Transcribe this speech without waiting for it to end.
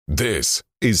This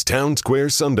is Town Square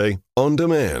Sunday on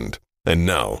demand. And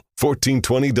now,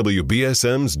 1420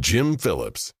 WBSM's Jim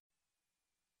Phillips.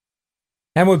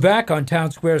 And we're back on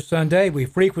Town Square Sunday. We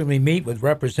frequently meet with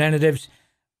representatives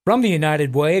from the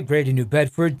United Way of Greater New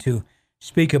Bedford to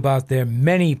speak about their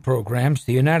many programs.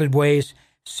 The United Way's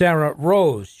Sarah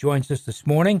Rose joins us this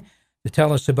morning to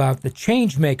tell us about the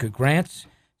Changemaker Grants.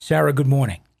 Sarah, good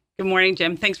morning. Good morning,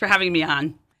 Jim. Thanks for having me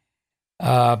on.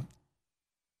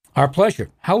 Our pleasure.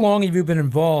 How long have you been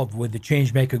involved with the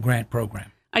Changemaker Grant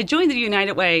program? I joined the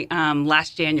United Way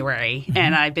last January,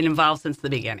 and I've been involved since the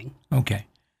beginning. Okay.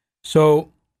 So,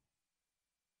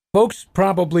 folks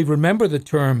probably remember the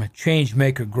term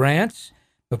Changemaker Grants,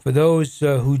 but for those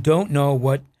who don't know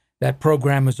what that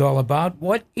program is all about,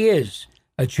 what is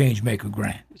a Changemaker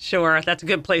Grant? Sure. That's a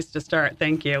good place to start.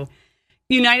 Thank you.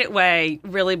 United Way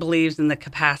really believes in the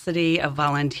capacity of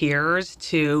volunteers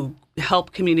to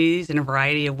help communities in a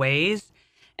variety of ways.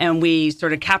 And we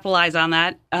sort of capitalize on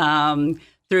that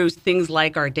through things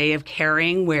like our Day of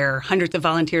Caring, where hundreds of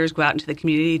volunteers go out into the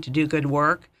community to do good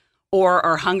work, or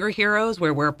our Hunger Heroes,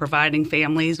 where we're providing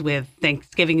families with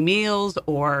Thanksgiving meals,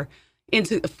 or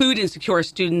food insecure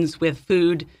students with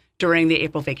food during the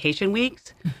April vacation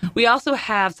weeks. We also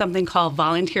have something called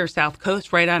Volunteer South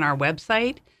Coast right on our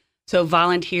website. So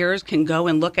volunteers can go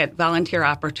and look at volunteer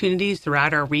opportunities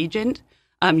throughout our region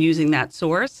using that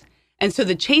source. And so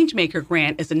the Changemaker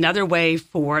Grant is another way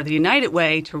for the United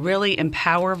Way to really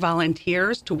empower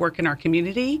volunteers to work in our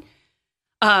community.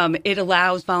 It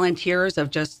allows volunteers of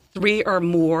just 3 or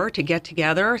more to get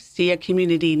together, see a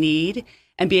community need,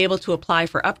 and be able to apply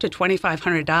for up to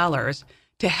 $2,500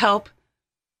 to help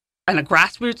on a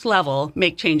grassroots level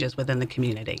make changes within the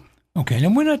community. Okay,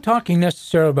 and we're not talking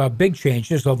necessarily about big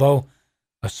changes, although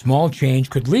a small change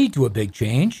could lead to a big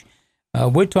change.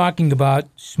 We're talking about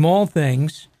small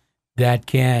things that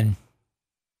can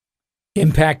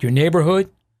impact your neighborhood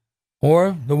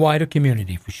or the wider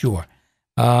community, for sure.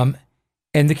 And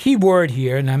the key word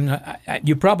here, and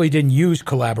you probably didn't use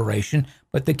collaboration,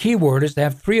 but the key word is to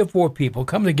have 3 or 4 people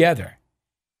come together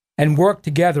and work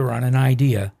together on an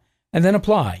idea and then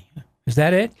apply. Is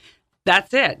that it?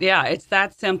 That's it. Yeah, it's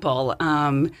that simple.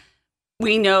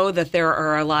 We know that there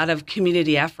are a lot of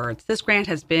community efforts. This grant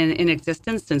has been in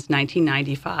existence since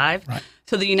 1995. Right.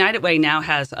 So the United Way now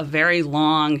has a very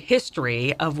long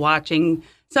history of watching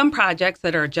some projects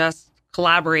that are just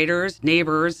collaborators,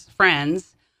 neighbors,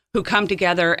 friends who come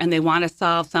together and they want to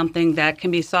solve something that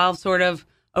can be solved sort of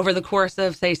over the course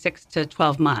of, say, 6 to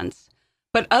 12 months.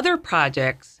 But other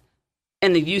projects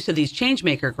and the use of these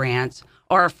Changemaker grants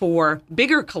are for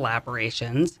bigger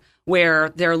collaborations where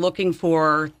they're looking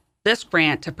for this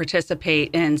grant to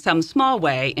participate in some small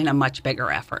way in a much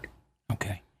bigger effort.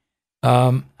 Okay.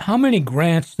 How many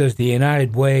grants does the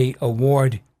United Way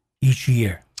award each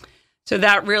year? So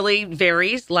that really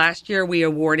varies. Last year we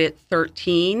awarded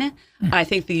 13. I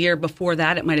think the year before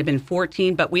that it might have been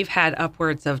 14, but we've had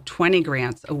upwards of 20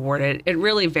 grants awarded. It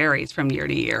really varies from year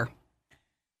to year.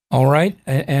 All right.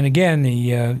 And again,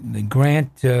 the grant,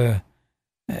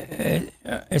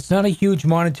 it's not a huge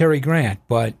monetary grant,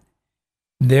 but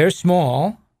they're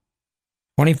small,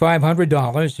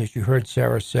 $2,500, as you heard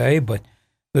Sarah say, but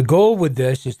the goal with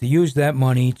this is to use that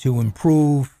money to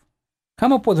improve,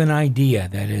 come up with an idea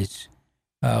that is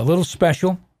a little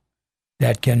special,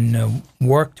 that can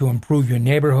work to improve your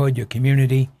neighborhood, your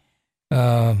community,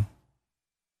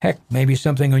 heck, maybe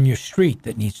something on your street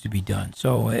that needs to be done.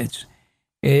 So it's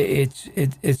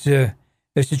a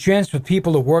chance for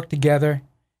people to work together,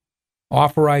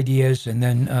 offer ideas, and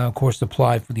then, of course,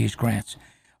 apply for these grants.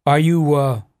 Are you,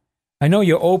 I know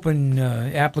your open,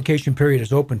 application period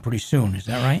is open pretty soon. Is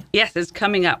that right? Yes, it's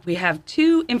coming up. We have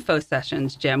 2 info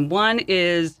sessions, Jim. One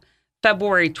is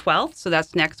February 12th, so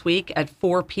that's next week at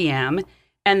 4 p.m.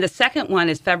 And the second one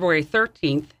is February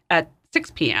 13th at 6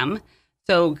 p.m.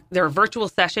 So there are virtual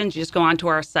sessions. You just go onto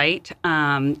our site,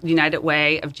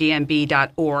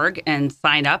 unitedwayofgmb.org, and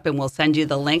sign up, and we'll send you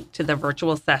the link to the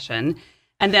virtual session.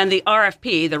 And then the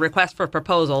RFP, the request for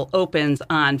proposal, opens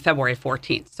on February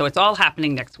 14th. So it's all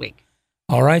happening next week.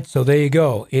 All right. So there you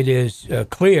go. It is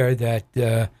clear that,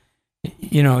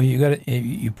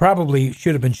 you probably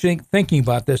should have been thinking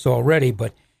about this already.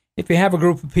 But if you have a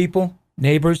group of people,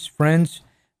 neighbors, friends,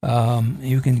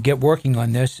 you can get working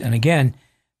on this. And again,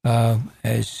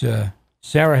 as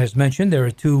Sarah has mentioned, there are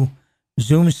 2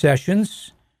 Zoom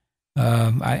sessions.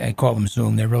 I call them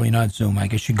Zoom. They're really not Zoom. I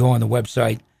guess you go on the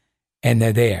website and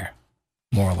they're there,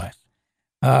 more or less.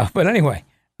 But anyway,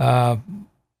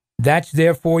 that's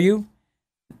there for you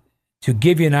to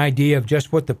give you an idea of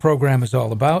just what the program is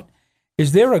all about.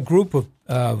 Is there a group of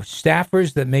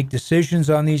staffers that make decisions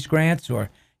on these grants,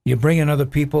 or You bring in other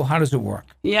people. How does it work?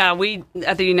 Yeah, we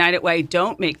at the United Way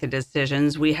don't make the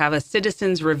decisions. We have a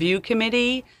citizens review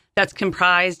committee that's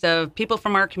comprised of people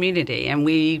from our community, and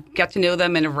we get to know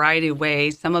them in a variety of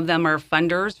ways. Some of them are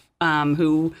funders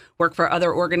who work for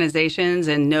other organizations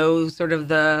and know sort of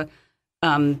the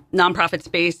nonprofit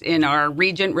space in our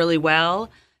region really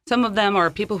well. Some of them are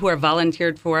people who are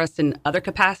volunteered for us in other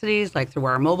capacities, like through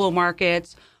our mobile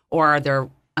markets, or they're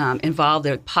involved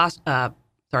in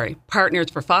partners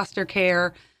for foster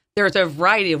care. There's a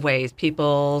variety of ways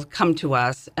people come to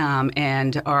us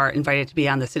and are invited to be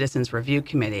on the Citizens Review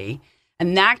Committee.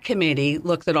 And that committee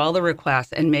looks at all the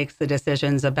requests and makes the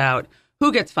decisions about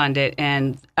who gets funded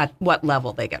and at what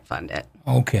level they get funded.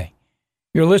 Okay.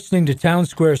 You're listening to Town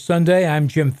Square Sunday. I'm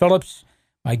Jim Phillips.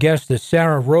 My guest is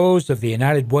Sarah Rose of the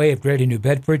United Way of Greater New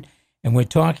Bedford, and we're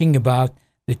talking about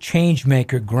the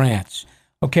Changemaker Grants.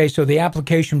 Okay, so the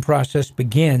application process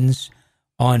begins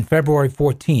on February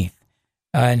 14th.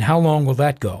 And how long will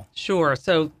that go? Sure.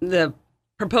 So the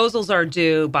proposals are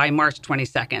due by March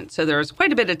 22nd. So there's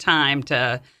quite a bit of time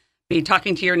to be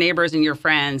talking to your neighbors and your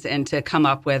friends and to come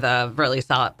up with a really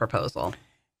solid proposal.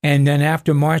 And then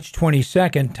after March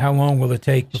 22nd, how long will it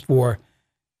take before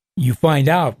you find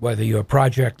out whether your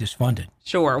project is funded?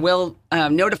 Sure. We'll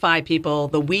notify people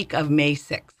the week of May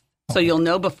 6th. So you'll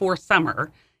know before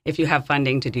summer if you have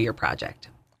funding to do your project.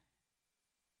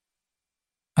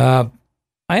 I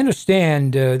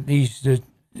understand these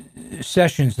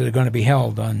sessions that are going to be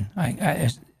held on,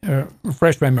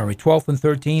 refresh my memory, 12th and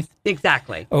 13th?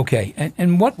 Exactly. Okay.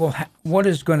 And what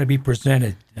is going to be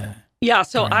presented?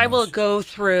 So I will go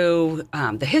through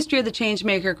the history of the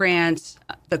Changemaker Grants,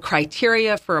 the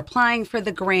criteria for applying for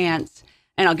the grants,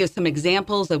 and I'll give some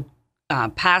examples of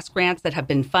past grants that have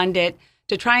been funded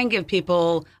to try and give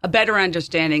people a better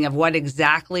understanding of what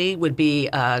exactly would be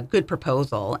a good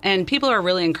proposal. And people are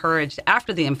really encouraged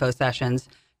after the info sessions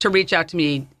to reach out to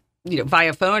me,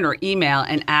 via phone or email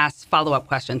and ask follow-up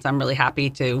questions. I'm really happy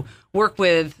to work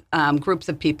with groups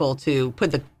of people to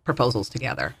put the proposals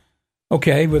together.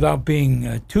 Okay, without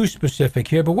being too specific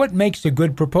here, but what makes a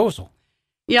good proposal?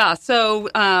 Yeah,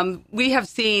 so we have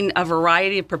seen a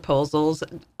variety of proposals.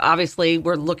 Obviously,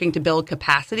 we're looking to build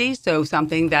capacity, so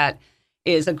something that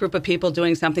is a group of people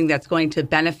doing something that's going to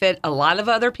benefit a lot of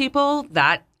other people.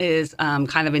 That is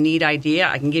kind of a neat idea.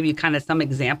 I can give you kind of some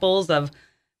examples of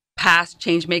past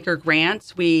Changemaker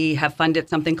grants. We have funded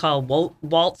something called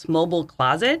Walt's Mobile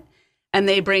Closet, and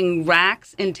they bring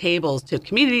racks and tables to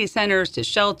community centers, to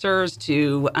shelters,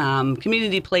 to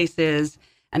community places,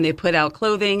 and they put out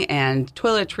clothing and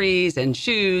toiletries and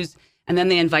shoes, and then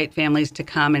they invite families to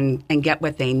come and get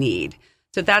what they need.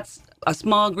 So that's a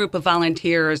small group of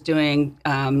volunteers doing,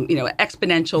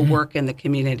 exponential work in the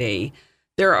community.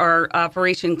 There are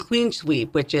Operation Clean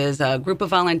Sweep, which is a group of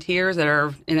volunteers that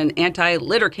are in an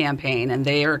anti-litter campaign, and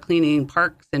they are cleaning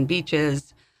parks and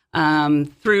beaches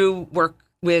through work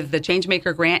with the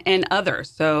Changemaker Grant and others.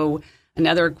 So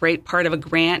another great part of a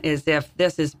grant is if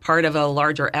this is part of a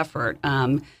larger effort.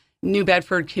 New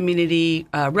Bedford Community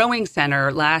Rowing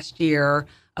Center last year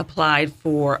applied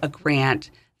for a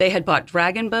grant. They had bought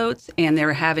dragon boats, and they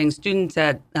were having students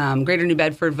at Greater New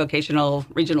Bedford Vocational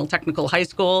Regional Technical High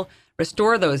School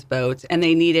restore those boats, and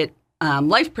they needed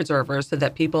life preservers so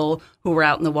that people who were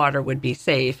out in the water would be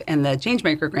safe. And the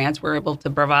Changemaker grants were able to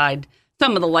provide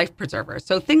some of the life preservers.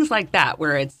 So things like that,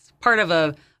 where it's part of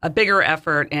a bigger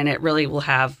effort, and it really will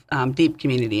have deep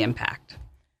community impact.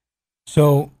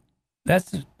 So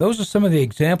those are some of the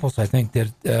examples, I think,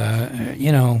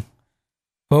 that,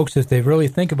 folks, if they really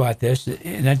think about this,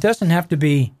 and it doesn't have to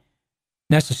be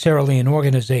necessarily an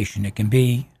organization. It can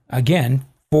be, again,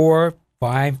 4,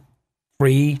 5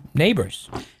 free neighbors,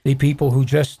 the people who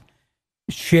just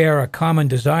share a common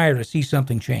desire to see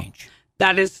something change.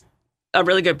 That is a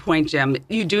really good point, Jim.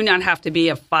 You do not have to be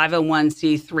a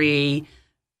 501c3,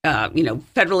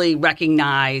 federally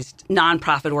recognized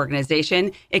nonprofit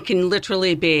organization. It can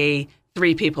literally be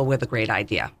 3 people with a great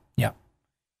idea. Yeah.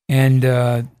 And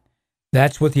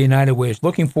that's what the United Way is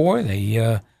looking for.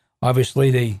 They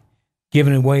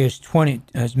given away as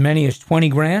many as 20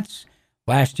 grants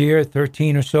last year,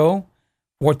 13 or so,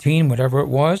 14, whatever it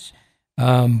was.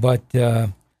 But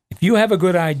if you have a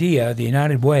good idea, the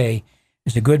United Way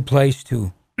is a good place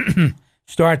to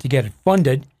start to get it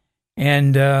funded.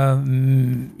 And, out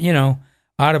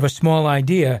of a small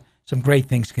idea, some great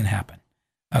things can happen,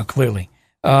 clearly.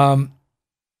 Can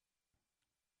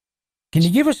you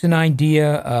give us an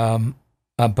idea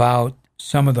about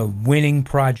some of the winning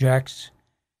projects?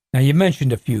 Now, you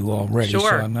mentioned a few already, Sure.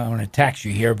 So I'm not going to tax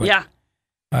you here, but yeah.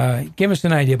 Give us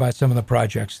an idea about some of the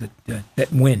projects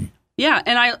that win. Yeah,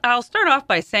 and I'll start off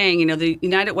by saying, the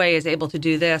United Way is able to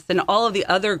do this and all of the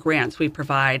other grants we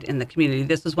provide in the community.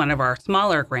 This is one of our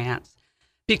smaller grants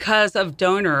because of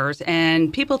donors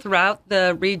and people throughout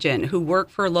the region who work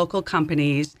for local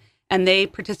companies, and they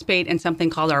participate in something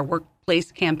called our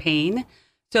workplace campaign.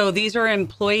 So these are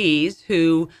employees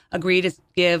who agree to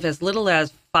give as little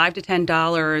as $5 to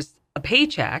 $10 a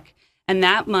paycheck, and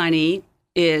that money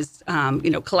is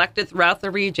collected throughout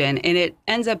the region, and it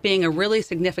ends up being a really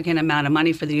significant amount of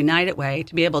money for the United Way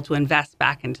to be able to invest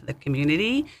back into the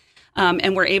community.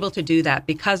 And we're able to do that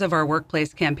because of our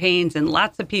workplace campaigns and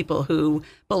lots of people who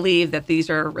believe that these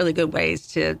are really good ways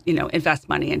to, invest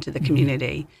money into the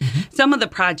community. Mm-hmm. Some of the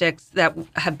projects that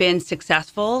have been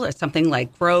successful is something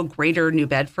like Grow Greater New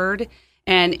Bedford.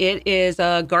 And it is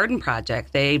a garden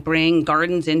project. They bring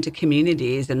gardens into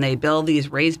communities and they build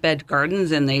these raised bed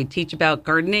gardens, and they teach about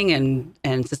gardening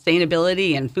and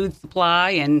sustainability and food supply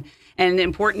and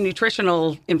important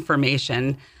nutritional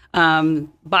information.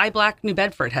 Buy Black New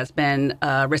Bedford has been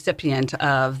a recipient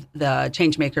of the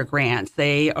Changemaker Grants.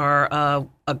 They are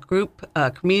a group,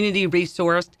 a community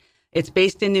resource. It's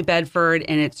based in New Bedford,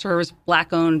 and it serves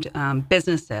Black-owned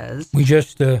businesses. We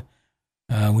just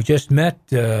met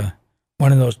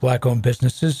one of those Black-owned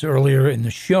businesses earlier in the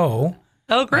show.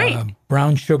 Oh, great!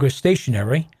 Brown Sugar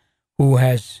Stationery, who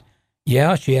has,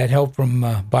 she had help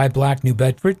from Buy Black New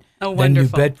Bedford. Oh, then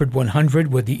wonderful! New Bedford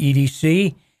 100 with the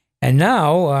EDC. And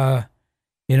now,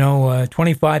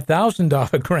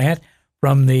 $25,000 grant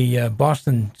from the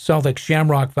Boston Celtics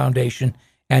Shamrock Foundation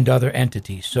and other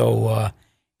entities. So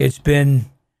it's been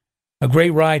a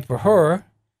great ride for her.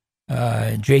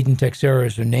 Jaden Texera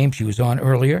is her name. She was on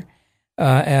earlier.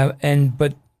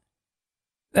 But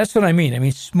that's what I mean. I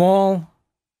mean, small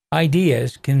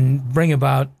ideas can bring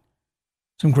about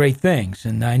some great things.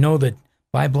 And I know that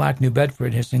Buy Black New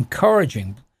Bedford is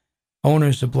encouraging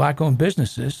owners of Black-owned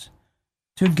businesses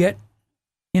to get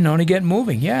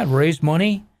moving. Yeah, raise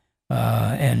money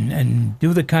and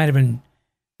do the kind of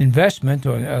investment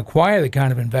or acquire the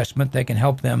kind of investment that can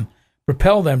help them,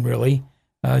 propel them really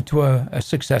to a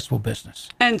successful business.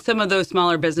 And some of those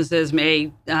smaller businesses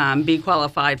may be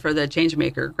qualified for the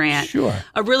Changemaker Grant. Sure.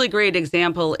 A really great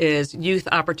example is Youth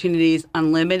Opportunities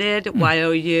Unlimited,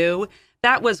 YOU.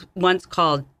 That was once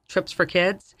called Trips for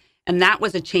Kids. And that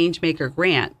was a Changemaker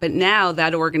Grant. But now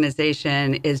that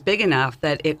organization is big enough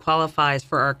that it qualifies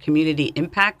for our community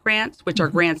impact grants, which are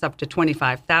grants up to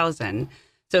 $25,000.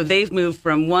 So they've moved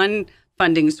from one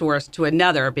funding source to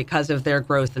another because of their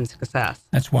growth and success.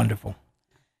 That's wonderful.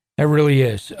 It really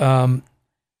is.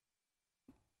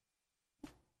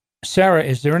 Sarah,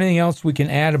 is there anything else we can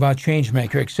add about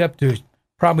Changemaker except to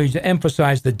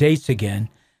emphasize the dates again?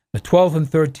 The 12th and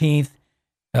 13th.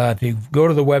 If you go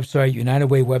to the website, United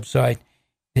Way website,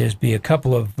 there's be a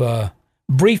couple of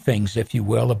briefings, if you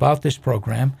will, about this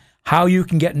program, how you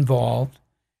can get involved,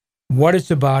 what it's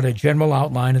about, a general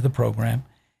outline of the program,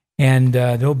 and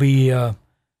there'll be,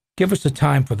 give us a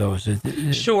time for those.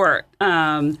 Sure.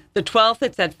 The 12th,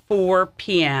 it's at 4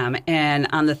 p.m., and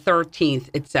on the 13th,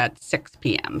 it's at 6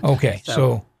 p.m. Okay,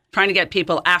 so trying to get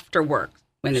people after work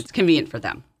when it's convenient for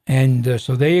them. And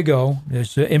so there you go.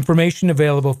 There's information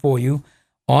available for you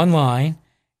online,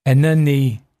 and then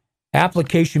the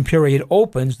application period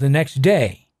opens the next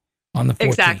day on the 14th.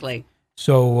 Exactly.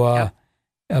 So,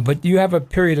 but you have a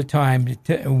period of time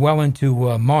well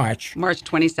into March. March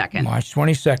 22nd. March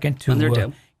 22nd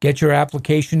to get your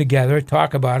application together,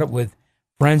 talk about it with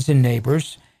friends and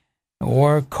neighbors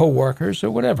or coworkers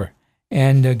or whatever,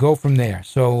 and go from there.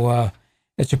 So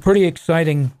it's a pretty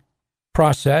exciting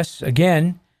process.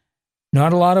 Again,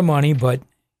 not a lot of money, but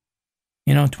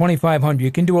 $2,500. You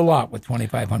can do a lot with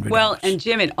 $2,500. Well, and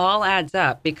Jim, it all adds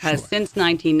up because since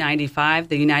 1995,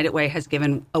 the United Way has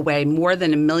given away more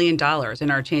than $1 million in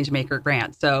our Changemaker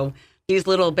Grant. So these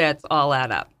little bits all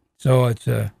add up. So it's,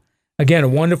 again, a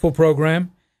wonderful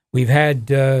program. We've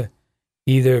had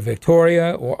either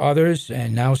Victoria or others,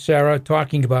 and now Sarah,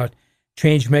 talking about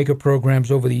Changemaker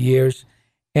programs over the years.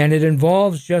 And it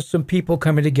involves just some people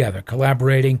coming together,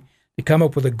 collaborating to come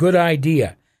up with a good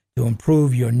idea to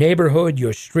improve your neighborhood,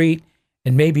 your street,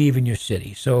 and maybe even your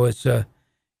city. So it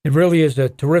really is a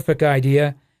terrific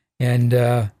idea. And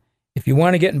if you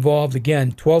want to get involved,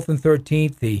 again, 12th and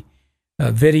 13th, the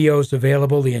videos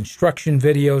available, the instruction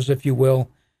videos, if you will,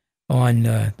 on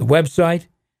the website,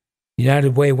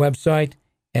 United Way website.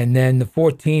 And then the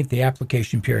 14th, the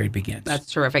application period begins.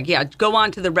 That's terrific. Yeah, go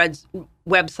on to the Red's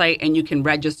website and you can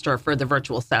register for the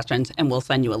virtual sessions, and we'll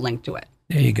send you a link to it.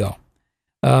 There you go.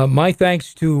 My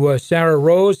thanks to Sarah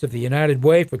Rose of the United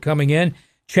Way for coming in,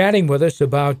 chatting with us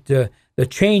about the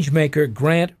Changemaker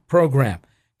Grant program.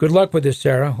 good luck with this,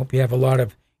 Sarah. Hope you have a lot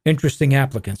of interesting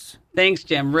applicants. Thanks,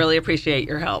 Jim. Really appreciate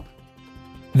your help.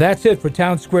 That's it for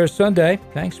Town Square Sunday.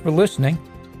 Thanks for listening.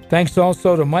 Thanks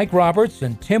also to Mike Roberts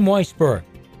and Tim Weisberg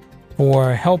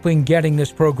for helping getting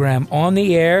this program on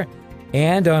the air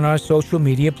and on our social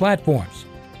media platforms.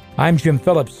 I'm Jim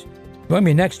Phillips. Join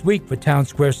me next week for Town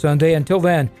Square Sunday. Until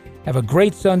then, have a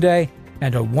great Sunday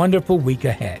and a wonderful week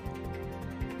ahead.